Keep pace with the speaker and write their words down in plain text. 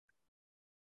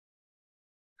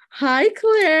Hi,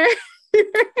 Claire.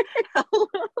 Hello.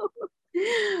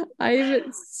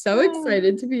 I'm so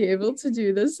excited to be able to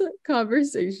do this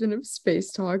conversation of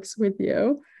space talks with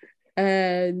you.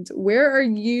 And where are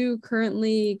you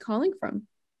currently calling from?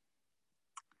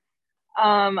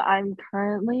 I'm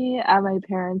currently at my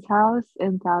parents' house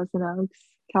in Thousand Oaks,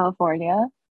 California.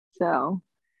 So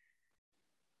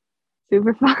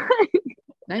super fun.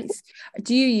 Nice.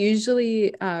 Do you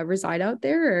usually reside out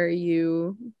there or are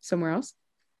you somewhere else?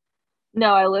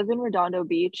 No, I live in Redondo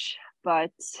Beach,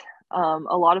 but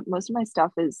most of my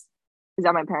stuff is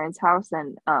at my parents' house,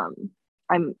 and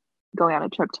I'm going on a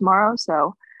trip tomorrow,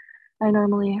 so I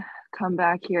normally come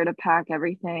back here to pack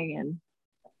everything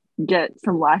and get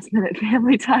some last minute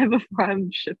family time before I'm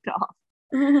shipped off.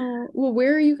 Well,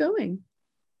 where are you going?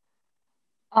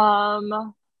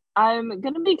 Um, I'm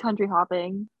gonna be country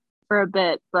hopping for a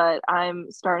bit, but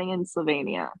I'm starting in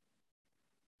Slovenia.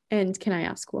 And can I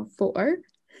ask what for?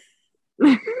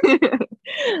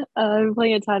 I'm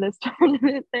playing a tennis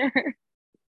tournament there.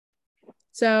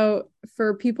 So,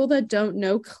 for people that don't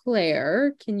know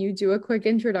Claire, can you do a quick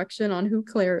introduction on who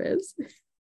Claire is?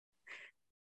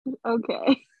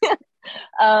 Okay.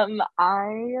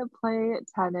 I play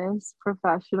tennis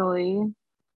professionally,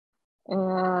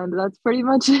 and that's pretty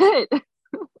much it.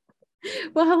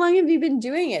 Well, how long have you been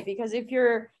doing it? Because if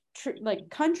you're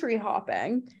like country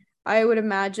hopping, I would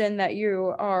imagine that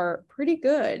you are pretty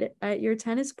good at your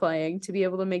tennis playing to be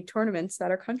able to make tournaments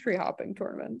that are country hopping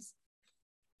tournaments.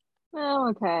 Oh,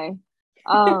 okay.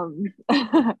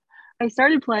 I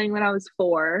started playing when I was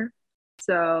 4,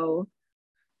 so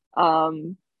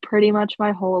pretty much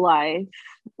my whole life.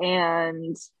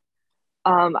 And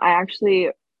I actually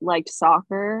liked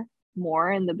soccer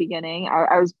more in the beginning.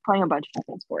 I was playing a bunch of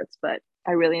different sports, but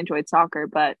I really enjoyed soccer.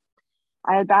 But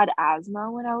I had bad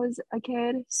asthma when I was a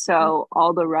kid, so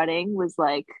all the running was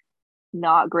like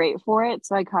not great for it.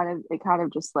 So it kind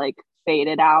of just like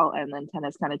faded out, and then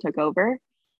tennis kind of took over.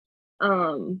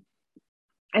 Um,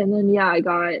 and then yeah, I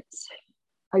got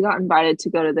invited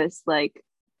to go to this like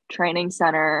training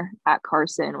center at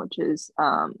Carson, which is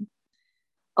a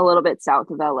little bit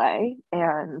south of LA,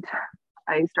 and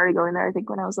I started going there I think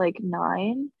when I was like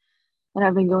 9, and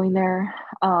I've been going there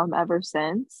ever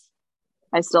since.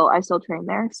 I still train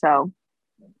there, so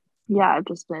yeah, I've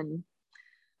just been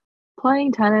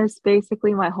playing tennis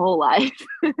basically my whole life.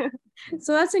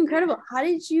 So that's incredible. How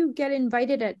did you get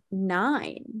invited at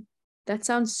 9? That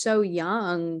sounds so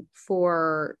young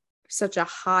for such a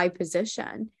high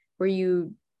position. Were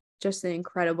you just an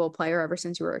incredible player ever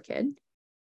since you were a kid?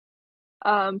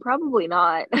 Probably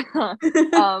not.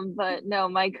 But no,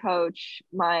 my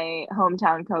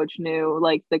hometown coach knew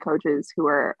like the coaches who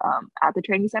were at the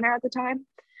training center at the time.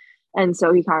 And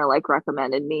so he kind of like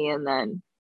recommended me, and then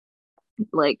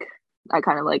like I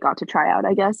kind of like got to try out,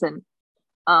 I guess. And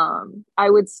I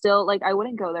would still like I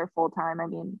wouldn't go there full time. I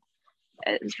mean,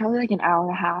 it's probably like an hour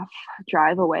and a half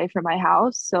drive away from my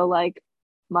house. So like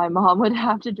my mom would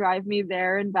have to drive me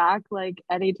there and back like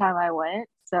anytime I went.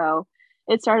 So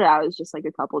it started out as just like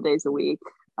a couple days a week.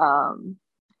 Um,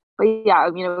 but yeah, I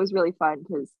mean, it was really fun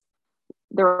because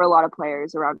there were a lot of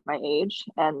players around my age,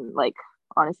 and like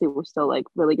honestly, we're still like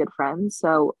really good friends.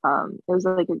 So it was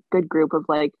like a good group of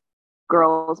like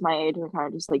girls my age, and we kind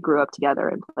of just like grew up together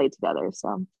and played together.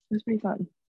 So it was pretty fun.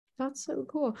 That's so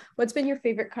cool. What's been your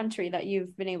favorite country that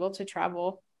you've been able to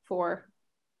travel for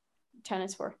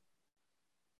tennis for?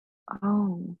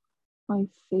 Oh, my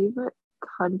favorite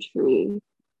country.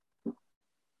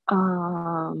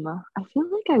 I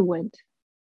feel like I went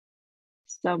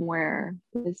somewhere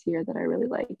this year that I really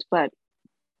liked, but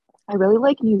I really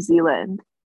like New Zealand.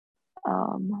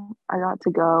 I got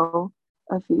to go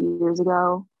a few years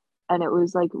ago, and it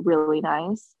was like really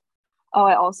nice. Oh,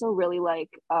 I also really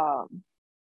like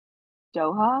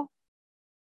Doha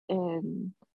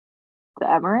in the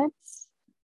Emirates.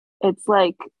 It's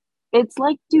like it's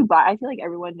like Dubai. I feel like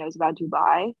everyone knows about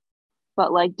Dubai,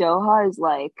 but like Doha is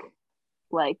like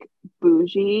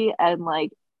bougie and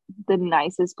like the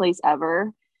nicest place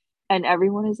ever, and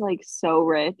everyone is like so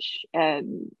rich,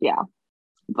 and yeah,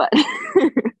 but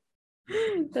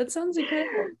That sounds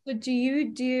incredible. So do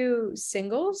you do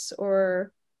singles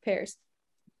or pairs?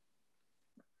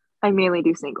 I mainly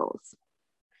do singles.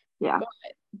 Yeah. But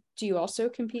do you also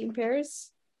compete in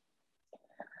pairs?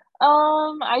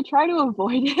 I try to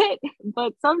avoid it,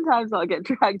 but sometimes I'll get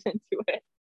dragged into it.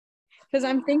 Because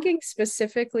I'm thinking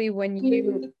specifically when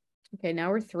you Okay, now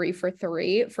we're 3 for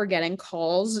 3 for getting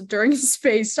calls during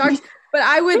space talks. But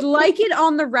I would like it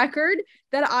on the record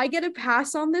that I get a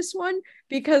pass on this one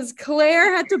because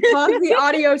Claire had to pause the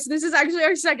audio. So this is actually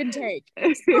our second take.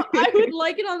 So I would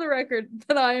like it on the record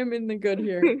that I am in the good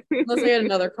here, unless I get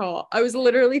another call. I was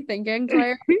literally thinking,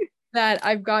 Claire, that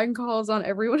I've gotten calls on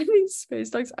every one of these space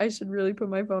talks. I should really put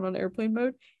my phone on airplane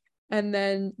mode. And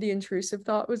then the intrusive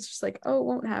thought was just like, oh, it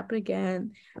won't happen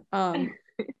again.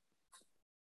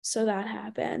 So that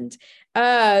happened.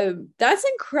 That's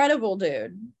incredible,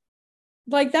 dude.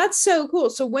 Like, that's so cool.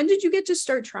 So when did you get to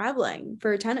start traveling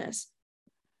for tennis?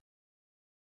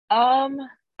 I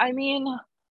mean,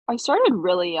 I started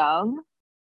really young.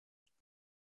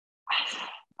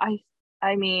 I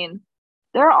I mean,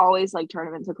 there are always like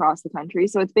tournaments across the country,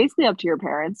 so it's basically up to your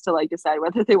parents to like decide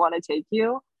whether they want to take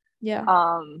you. Yeah.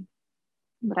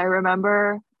 But I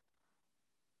remember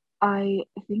I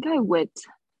think I went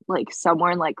like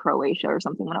somewhere in like Croatia or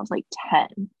something when I was like 10.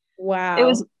 It Wow.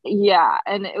 was, yeah,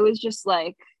 and it was just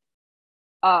like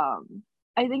I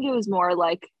think it was more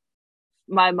like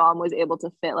my mom was able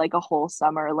to fit like a whole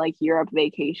summer like Europe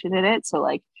vacation in it. So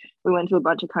like we went to a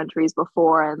bunch of countries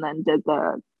before and then did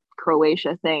the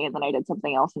Croatia thing, and then I did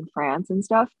something else in France and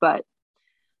stuff. But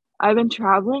I've been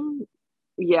traveling,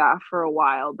 yeah, for a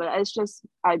while, but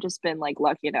I've just been like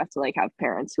lucky enough to like have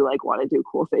parents who like want to do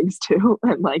cool things too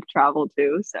and like travel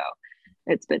too. So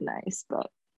it's been nice, but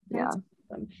yeah. That's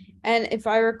awesome. And if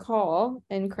I recall,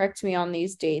 and correct me on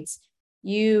these dates,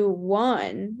 you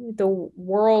won the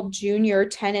World Junior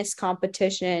Tennis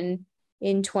Competition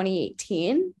in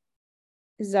 2018.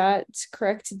 Is that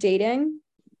correct dating?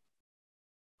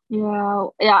 Yeah,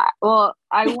 yeah. Well,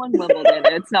 I won Wimbledon.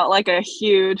 It's not like a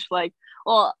huge like.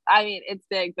 Well, I mean, it's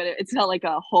big, but it's not like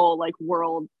a whole like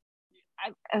world.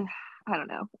 I don't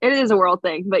know. It is a world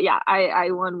thing, but yeah,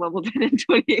 I won Wimbledon in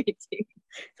 2018.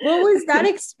 What was that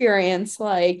experience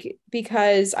like?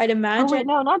 Because I'd Oh imagine wait,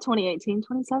 no, not 2018,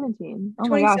 2017. Oh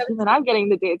my gosh, even 2017. I'm getting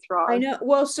the dates I wrong. know.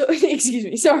 Well, so excuse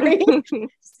me, sorry.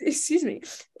 Excuse me.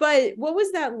 But what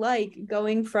was that like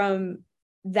going from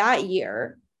that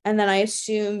year? And then I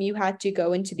assume you had to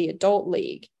go into the adult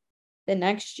league the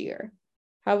next year.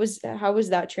 How was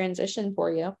that transition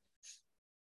for you?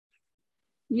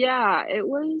 Yeah, it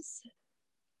was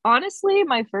honestly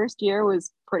my first year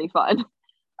was pretty fun.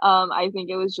 I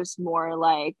think it was just more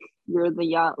like you're the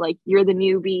young, like you're the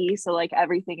newbie, so like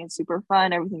everything is super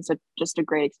fun. Everything's just a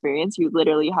great experience. You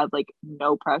literally have like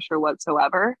no pressure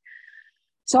whatsoever.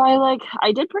 So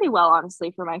I did pretty well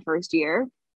honestly for my first year.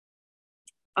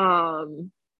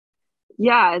 Um,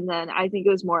 yeah, and then I think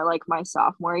it was more like my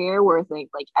sophomore year where I think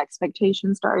like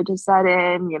expectations started to set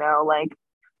in. Like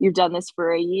you've done this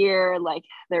for a year, like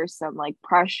there's some like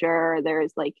pressure.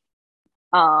 There's like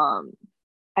um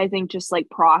I think just like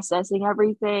processing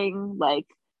everything, like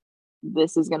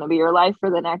this is going to be your life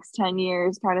for the next 10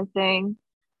 years kind of thing.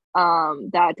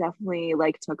 That definitely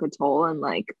like took a toll, and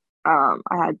like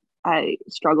I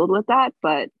struggled with that,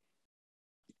 but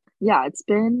yeah, it's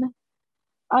been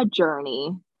a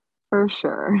journey for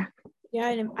sure.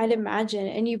 Yeah, I'd imagine.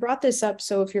 And you brought this up,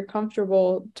 so if you're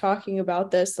comfortable talking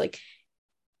about this, like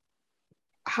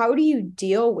how do you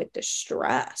deal with the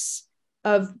stress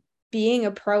of being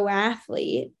a pro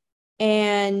athlete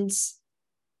and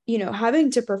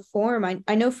having to perform?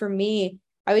 I know for me,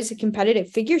 I was a competitive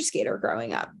figure skater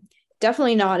growing up.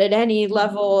 Definitely not at any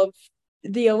level of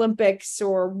the Olympics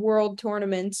or world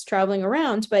tournaments traveling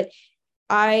around, but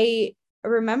I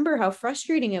remember how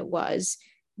frustrating it was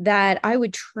that I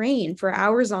would train for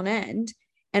hours on end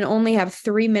and only have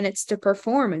 3 minutes to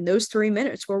perform. And those 3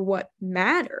 minutes were what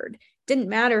mattered. Didn't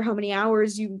matter how many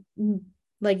hours you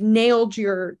like nailed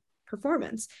your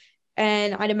performance.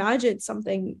 And I'd imagine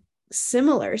something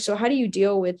similar. So how do you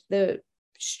deal with the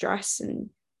stress and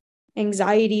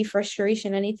anxiety,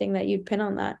 frustration, anything that you'd pin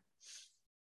on that?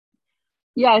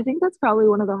 Yeah, I think that's probably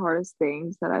one of the hardest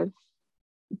things that I've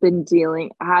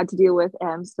had to deal with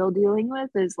and still dealing with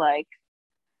is like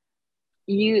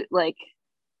you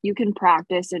can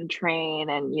practice and train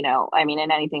and I mean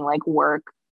in anything like work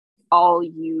all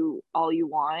you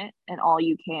want and all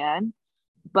you can,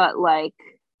 but like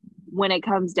when it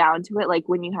comes down to it, like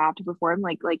when you have to perform,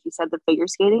 like you said, the figure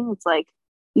skating, it's like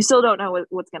you still don't know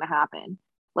what's going to happen,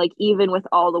 like even with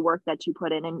all the work that you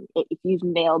put in, and if you've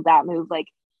nailed that move, like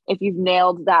if you've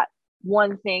nailed that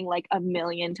one thing like a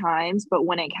million times, but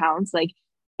when it counts, like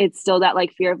it's still that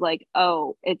like fear of like,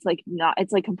 oh, it's like not,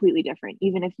 it's like completely different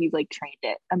even if you've like trained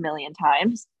it a million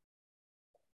times.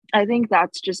 I think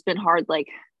that's just been hard, like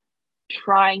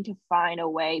trying to find a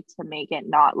way to make it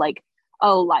not like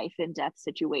a life and death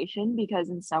situation, because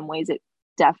in some ways it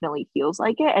definitely feels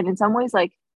like it, and in some ways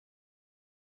like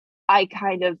I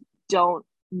kind of don't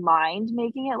mind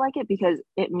making it like it, because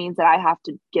it means that I have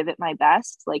to give it my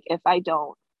best. Like if I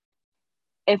don't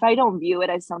view it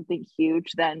as something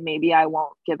huge, then maybe I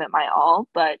won't give it my all.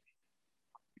 But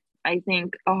I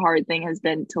think a hard thing has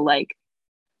been to like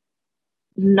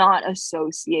not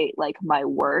associate like my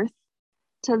worth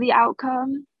to the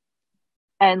outcome,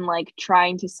 and like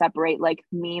trying to separate like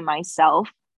me myself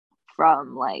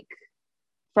from like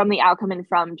from the outcome, and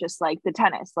from just like the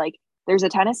tennis. Like there's a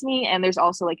tennis me and there's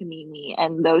also like a me,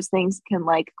 and those things can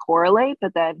like correlate,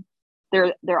 but then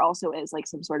there also is like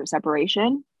some sort of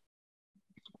separation.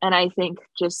 And I think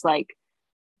just like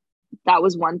that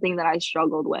was one thing that I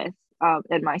struggled with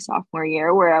in my sophomore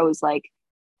year, where I was like,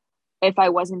 if I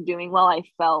wasn't doing well, I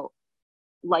felt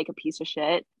like a piece of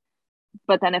shit.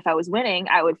 But then if I was winning,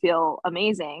 I would feel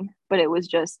amazing. But it was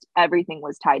just everything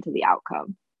was tied to the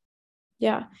outcome.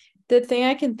 Yeah. The thing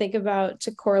I can think about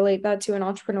to correlate that to an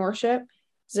entrepreneurship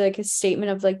is like a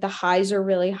statement of like the highs are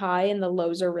really high and the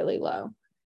lows are really low.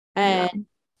 And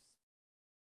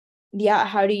yeah,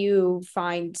 how do you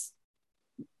find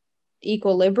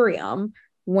equilibrium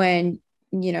when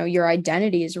your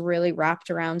identity is really wrapped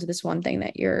around this one thing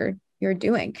that you're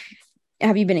doing?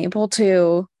 Have you been able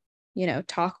to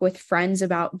talk with friends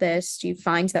about this? Do you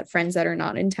find that friends that are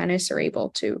not in tennis are able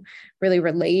to really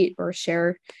relate or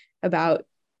share about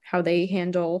how they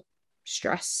handle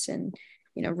stress and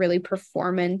really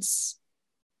performance,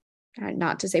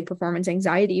 not to say performance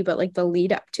anxiety, but like the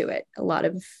lead up to it, a lot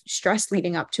of stress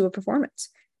leading up to a performance?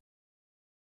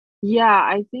 Yeah,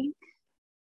 I think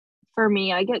for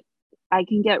me, I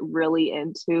can get really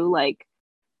into like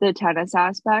the tennis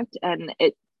aspect, and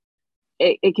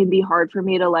it can be hard for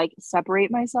me to like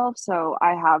separate myself. So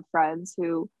I have friends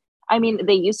who, I mean,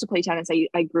 they used to play tennis.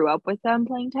 I grew up with them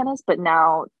playing tennis, but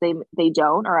now they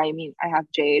don't. Or I mean, I have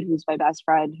Jade, who's my best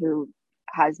friend, who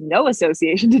has no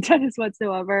association to tennis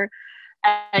whatsoever.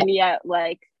 And yet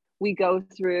like we go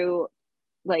through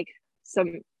like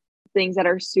some things that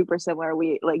are super similar.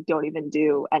 We like don't even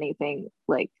do anything,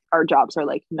 like our jobs are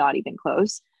like not even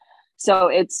close. So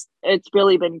it's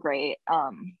really been great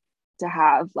to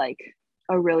have like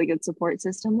a really good support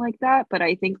system like that. But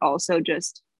I think also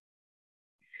just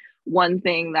one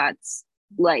thing that's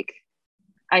like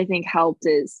I think helped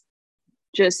is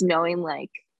just knowing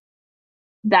like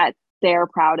that they're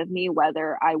proud of me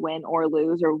whether I win or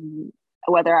lose, or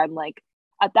whether I'm like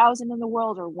 1,000 in the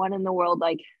world or one in the world.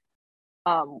 Like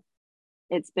um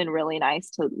it's been really nice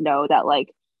to know that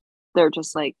like they're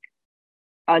just like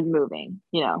unmoving,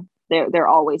 they're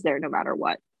always there no matter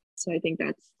what. So I think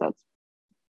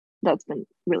that's been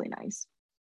really nice.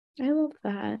 I love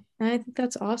that. And I think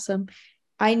that's awesome.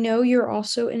 I know you're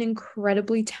also an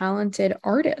incredibly talented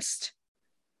artist.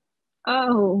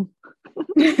 Oh.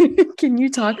 Can you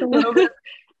talk a little bit?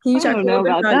 Can you I talk a don't little know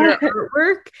bit about about your that.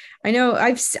 artwork? I know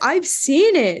I've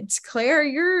seen it. Claire,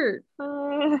 you're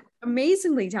uh,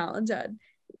 amazingly talented.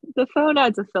 the phone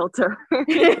adds a filter.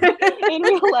 In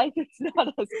real life it's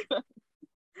not as good.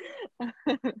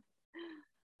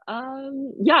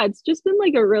 Yeah, it's just been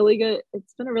like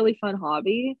it's been a really fun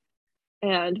hobby.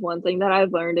 And one thing that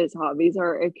I've learned is hobbies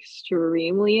are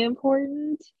extremely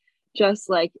important, just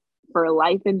like for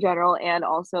life in general, and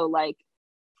also like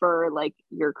for like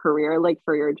your career, like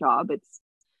for your job.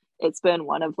 It's been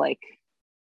one of like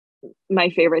my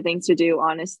favorite things to do,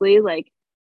 honestly.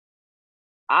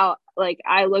 I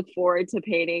look forward to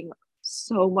painting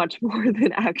so much more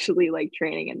than actually like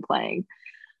training and playing.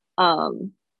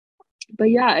 Um,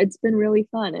 but yeah, it's been really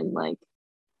fun. And like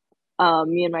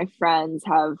me and my friends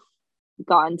have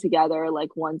gotten together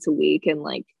like once a week, and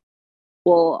like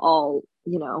we'll all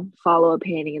follow a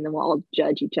painting, and then we'll all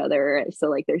judge each other. So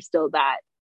like there's still that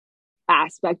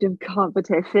aspect of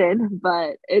competition,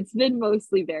 but it's been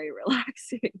mostly very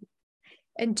relaxing.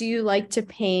 And do you like to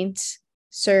paint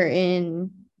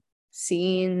certain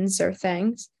scenes or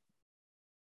things?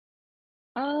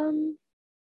 um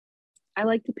I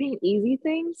like to paint easy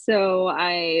things, so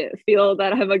I feel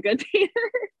that I'm a good painter.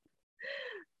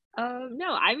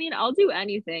 No, I mean, I'll do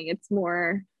anything. It's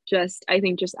more just, I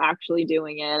think, just actually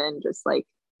doing it, and just like,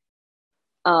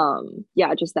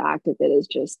 yeah, just the act of it is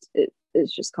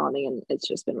just calming, and it's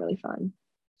just been really fun.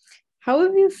 How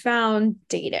have you found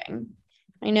dating?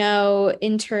 I know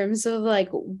in terms of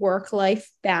like work-life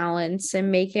balance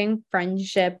and making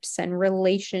friendships and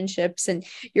relationships, and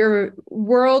your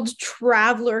world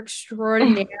traveler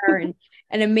extraordinaire and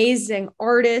an amazing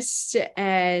artist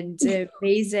and an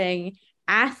amazing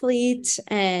athlete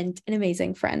and an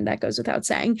amazing friend, that goes without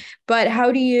saying. But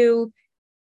how do you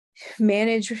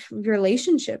manage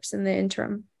relationships in the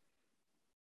interim?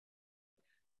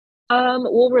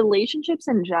 Well, relationships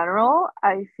in general,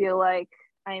 I feel like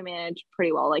I manage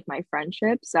pretty well, like my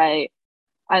friendships. I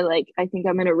think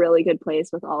I'm in a really good place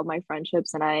with all of my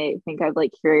friendships, and I think I've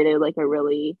like curated like a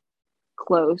really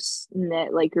close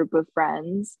knit like group of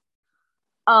friends.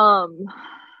 Um,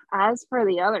 as for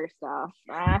the other stuff,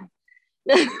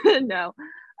 no.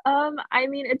 I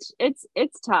mean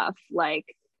it's tough. Like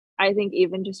I think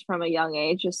even just from a young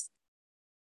age, just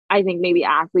I think maybe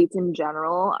athletes in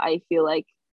general, I feel like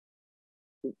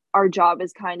our job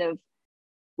is kind of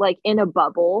like in a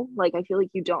bubble. Like I feel like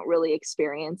you don't really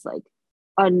experience like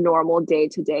a normal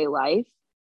day-to-day life.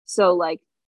 So like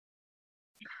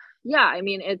yeah, I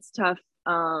mean it's tough.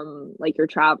 Like you're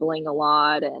traveling a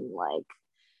lot and like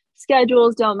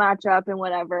schedules don't match up and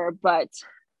whatever, but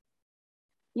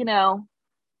you know,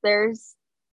 there's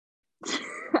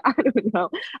I don't know.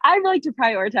 I like to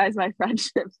prioritize my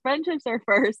friendships. Friendships are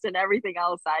first and everything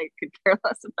else I could care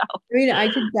less about. I mean, I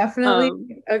could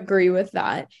definitely agree with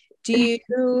that. Do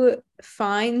you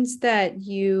find that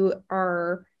you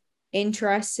are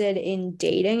interested in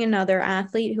dating another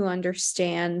athlete who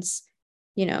understands,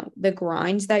 the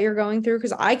grinds that you're going through?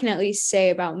 Because I can at least say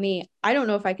about me, I don't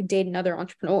know if I could date another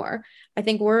entrepreneur. I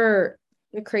think we're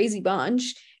a crazy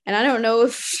bunch. And I don't know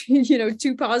if,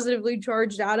 two positively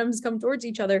charged atoms come towards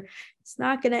each other, it's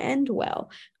not going to end well.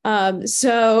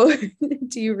 So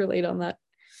do you relate on that?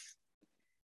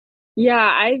 Yeah,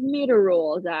 I've made a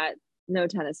rule that no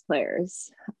tennis players.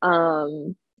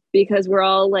 Because we're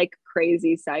all like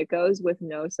crazy psychos with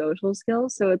no social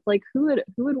skills. So it's like who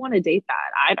would want to date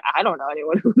that? I don't know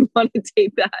anyone who would want to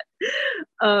date that.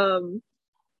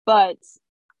 But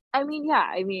I mean, yeah,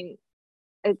 I mean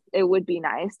it would be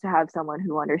nice to have someone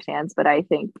who understands, but I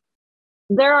think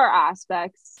there are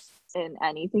aspects in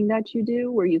anything that you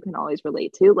do where you can always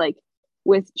relate to. Like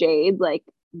with Jade, like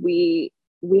we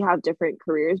have different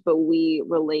careers, but we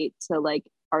relate to like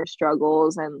our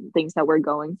struggles and things that we're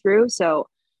going through. So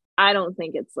I don't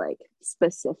think it's like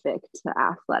specific to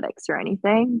athletics or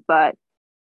anything, but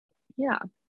yeah,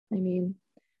 I mean,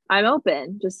 I'm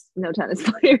open, just no tennis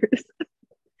players.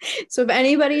 So if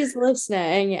anybody's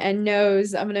listening and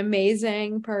knows I'm an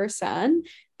amazing person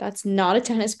that's not a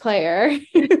tennis player,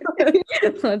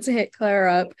 let's hit Claire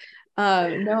up.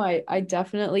 No, I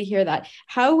definitely hear that.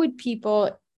 How would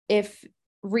people, if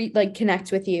like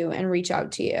connect with you and reach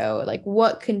out to you? Like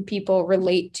what can people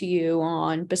relate to you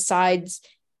on besides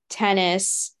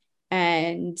tennis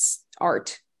and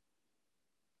art?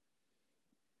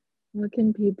 What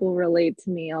can people relate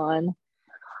to me on?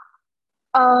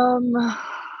 Um,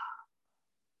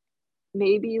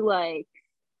 maybe like,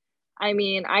 I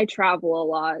mean, I travel a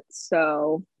lot,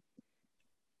 so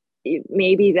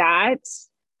maybe that,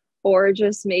 or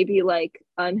just maybe like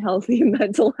unhealthy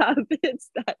mental habits,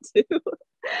 that too.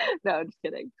 No, I'm just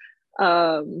kidding.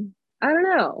 I don't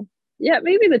know. Yeah,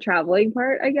 maybe the traveling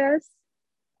part, I guess.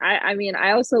 I mean,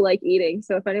 I also like eating,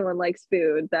 so if anyone likes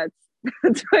food, that's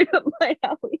right up my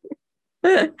alley.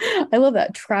 I love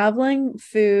that. Traveling,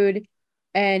 food,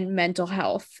 and mental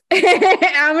health.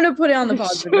 I'm gonna put it on the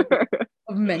positive Sure.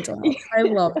 of mental health. I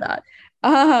love that.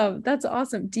 That's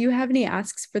awesome. Do you have any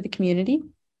asks for the community?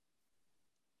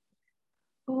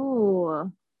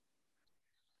 Oh,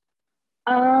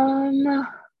 um,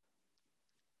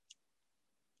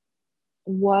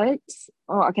 what?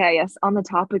 Oh, okay, yes. On the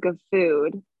topic of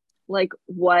food, like,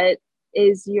 what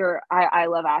is your? I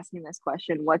love asking this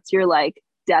question. What's your like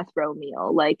death row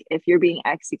meal? Like, if you're being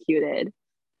executed,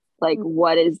 like,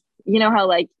 what is? You know how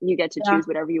like you get to Yeah. choose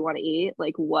whatever you want to eat.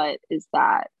 Like, what is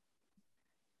that?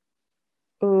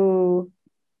 Oh,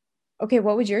 okay.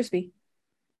 What would yours be?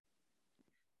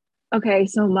 Okay,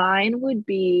 so mine would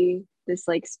be this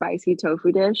like spicy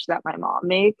tofu dish that my mom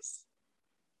makes.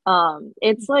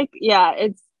 It's like, yeah,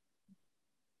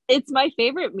 it's my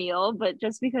favorite meal, but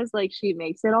just because like she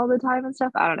makes it all the time and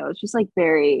stuff, I don't know, it's just like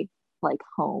very like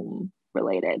home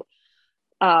related.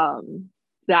 Um,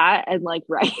 that and like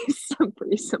rice. I'm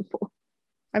pretty simple.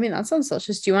 I mean, that sounds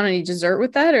delicious. Do you want any dessert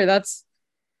with that, or that's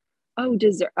Oh,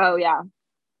 dessert. Oh yeah.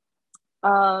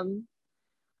 Um,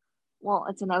 well,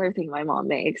 it's another thing my mom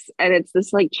makes, and it's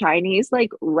this like Chinese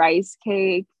like rice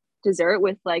cake dessert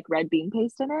with like red bean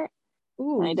paste in it. And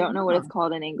ooh, I don't know what yeah. it's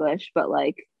called in English, but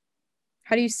like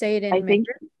How do you say it I in think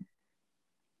Mandarin?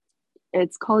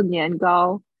 it's called Nian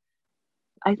Gao.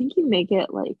 I think you make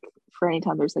it like for any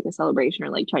time there's like a celebration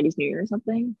or like Chinese New Year or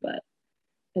something, but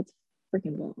it's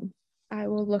freaking bomb. I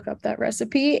will look up that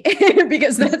recipe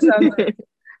because that sounds.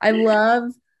 I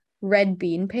love red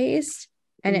bean paste,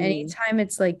 and Mm. anytime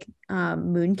it's like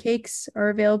moon cakes are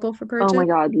available for Oh purchase, my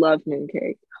God, love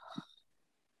mooncake.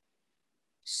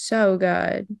 so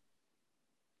good.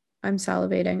 I'm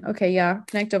salivating. Okay, yeah.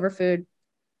 Connect over food.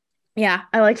 Yeah,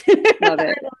 I like it. Love I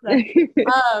it. love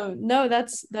that. No,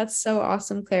 that's so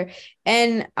awesome, Claire.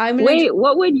 And I'm gonna just Wait,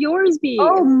 what would yours be?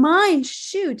 oh mine,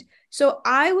 shoot. So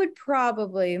I would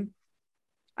probably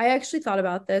I actually thought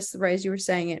about this right as you were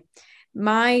saying it.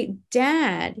 My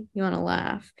dad, you want to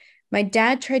laugh? My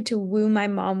dad tried to woo my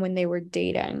mom when they were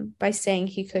dating by saying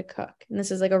he could cook. And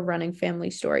this is like a running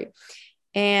family story.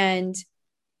 And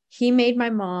he made my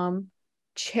mom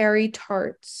cherry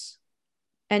tarts.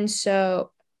 And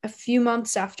so a few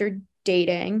months after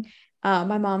dating,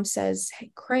 my mom says,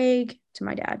 "Hey, Craig," to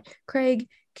my dad, "Craig,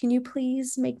 can you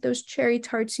please make those cherry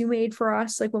tarts you made for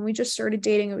us? Like when we just started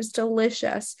dating, it was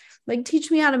delicious. Like, teach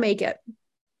me how to make it."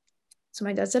 So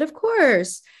my dad said, "Of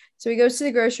course." So he goes to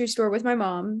the grocery store with my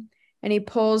mom and he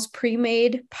pulls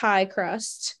pre-made pie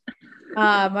crust.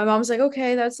 My mom's like,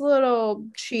 "Okay, that's a little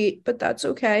cheat, but that's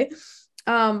okay."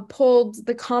 Pulled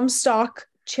the Comstock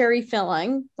cherry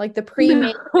filling, like the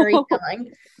pre-made cherry No.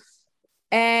 filling.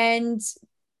 And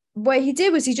what he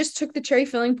did was he just took the cherry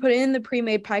filling, put it in the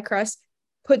pre-made pie crust,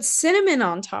 put cinnamon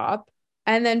on top,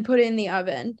 and then put it in the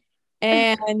oven.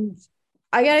 And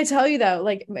I gotta tell you though,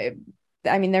 like,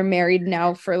 I mean, they're married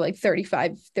now for like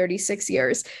 35, 36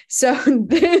 years. So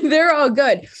they're all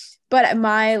good. But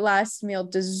my last meal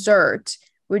dessert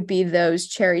would be those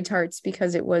cherry tarts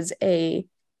because it was a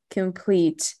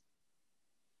complete,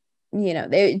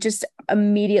 they just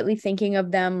immediately thinking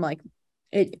of them like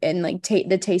it and like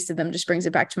the taste of them just brings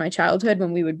it back to my childhood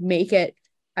when we would make it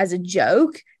as a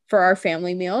joke for our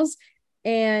family meals.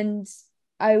 And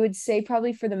I would say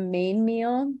probably for the main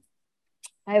meal,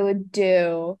 I would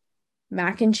do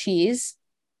mac and cheese.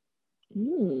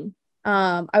 Mm,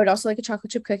 I would also like a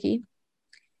chocolate chip cookie.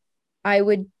 I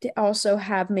would also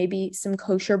have maybe some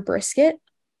kosher brisket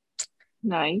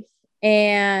nice.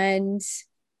 and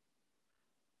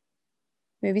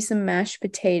maybe some mashed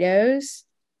potatoes.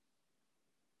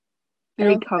 I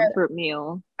Very don't comfort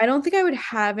meal. I don't think I would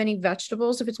have any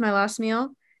vegetables if it's my last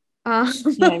meal. Um,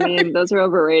 Yeah, I mean, those are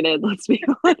overrated, let's be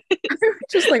honest.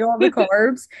 just like all the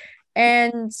carbs.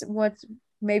 And what's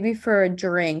maybe for a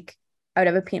drink, I would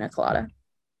have a pina colada.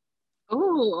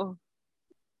 Oh,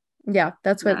 Yeah,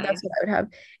 that's nice. what I would have.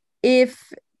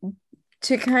 If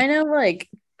to kind of like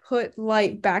put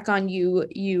light back on you,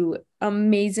 you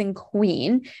amazing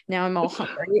queen. Now I'm all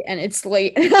hungry and it's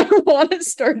late and I want to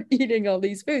start eating all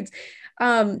these foods.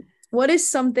 What is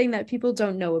something that people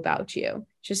don't know about you,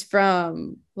 just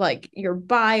from like your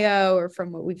bio or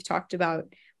from what we've talked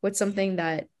about? What's something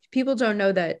that people don't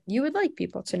know that you would like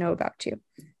people to know about you?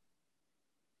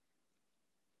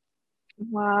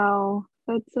 Wow,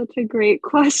 that's such a great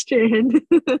question.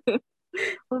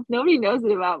 Well, if nobody knows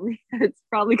it about me, it's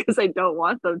probably because I don't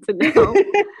want them to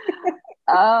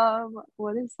know.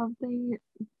 What is something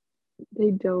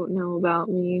they don't know about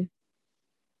me?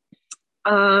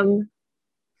 Um,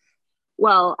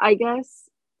 well, I guess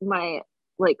my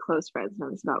like close friends know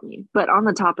this about me, but on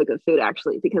the topic of food,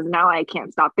 actually, because now I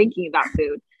can't stop thinking about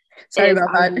food, Sorry is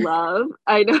about that.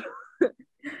 I know,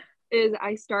 is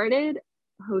I started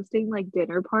hosting like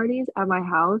dinner parties at my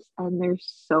house, and they're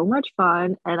so much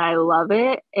fun, and I love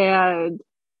it. And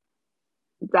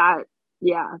that,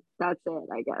 yeah, that's it,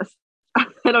 I guess.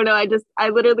 I don't know. I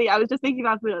was just thinking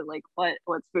about food. And like,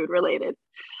 what's food related?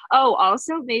 Oh,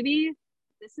 also, maybe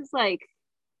this is like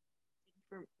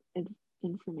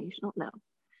informational. No,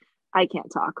 I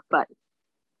can't talk, but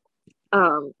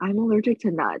I'm allergic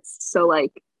to nuts. So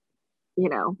like,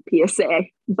 PSA,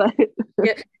 but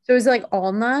Yeah. So is it like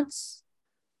all nuts?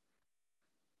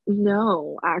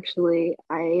 no, actually,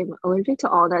 I'm allergic to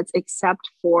all nuts except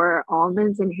for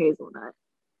almonds and hazelnut.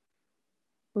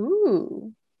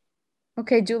 Ooh.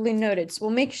 Okay, duly noted. So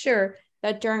we'll make sure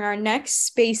that during our next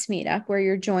space meetup where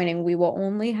you're joining, we will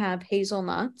only have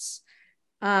hazelnuts.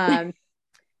 Um,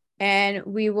 and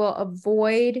we will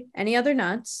avoid any other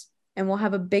nuts and we'll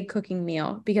have a big cooking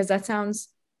meal because that sounds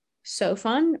so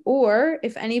fun. Or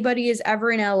if anybody is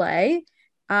ever in LA,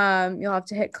 you'll have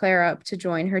to hit Claire up to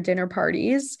join her dinner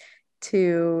parties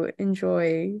to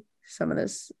enjoy some of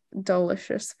this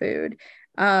delicious food.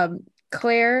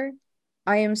 Claire,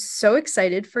 I am so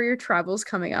excited for your travels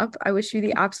coming up. I wish you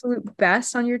the absolute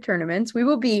best on your tournaments. We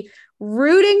will be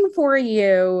rooting for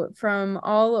you from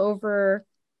all over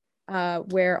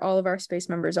where all of our space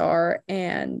members are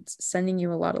and sending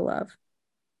you a lot of love.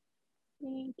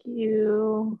 Thank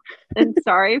you. And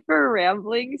sorry for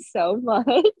rambling so much.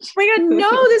 Oh my God,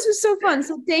 no, this was so fun.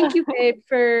 So thank you, babe,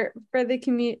 for the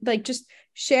community, like just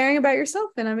sharing about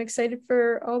yourself. And I'm excited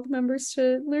for all the members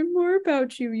to learn more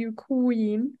about you, you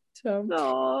queen. So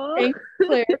Aww. thank you,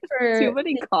 Claire, Too for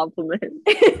many compliments.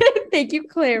 thank you,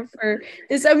 Claire, for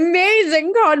this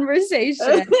amazing conversation.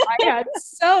 I had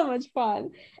so much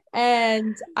fun,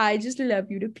 and I just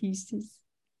love you to pieces.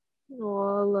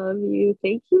 Oh, I love you.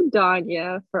 Thank you,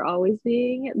 Danya, for always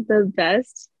being the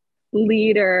best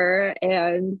leader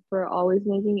and for always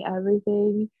making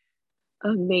everything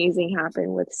amazing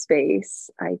happen with space.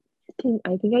 I think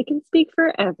I can speak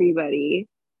for everybody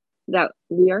that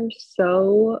we are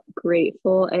so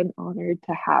grateful and honored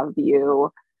to have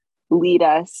you lead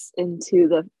us into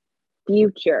the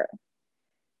future.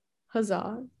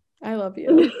 Huzzah. I love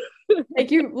you.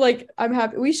 Thank you. Like, I'm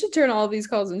happy. We should turn all of these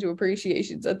calls into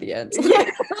appreciations at the end.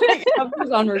 Yeah. Like, have this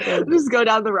on recording. Just go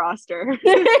down the roster.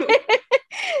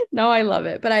 No, I love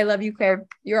it. But I love you, Claire.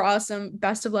 You're awesome.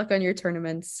 Best of luck on your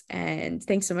tournaments. And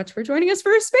thanks so much for joining us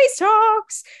for Space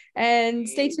Talks. And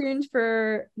stay tuned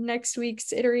for next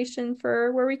week's iteration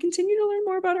for where we continue to learn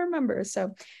more about our members.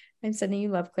 So I'm sending you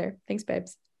love, Claire. Thanks,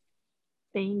 babes.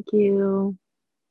 Thank you.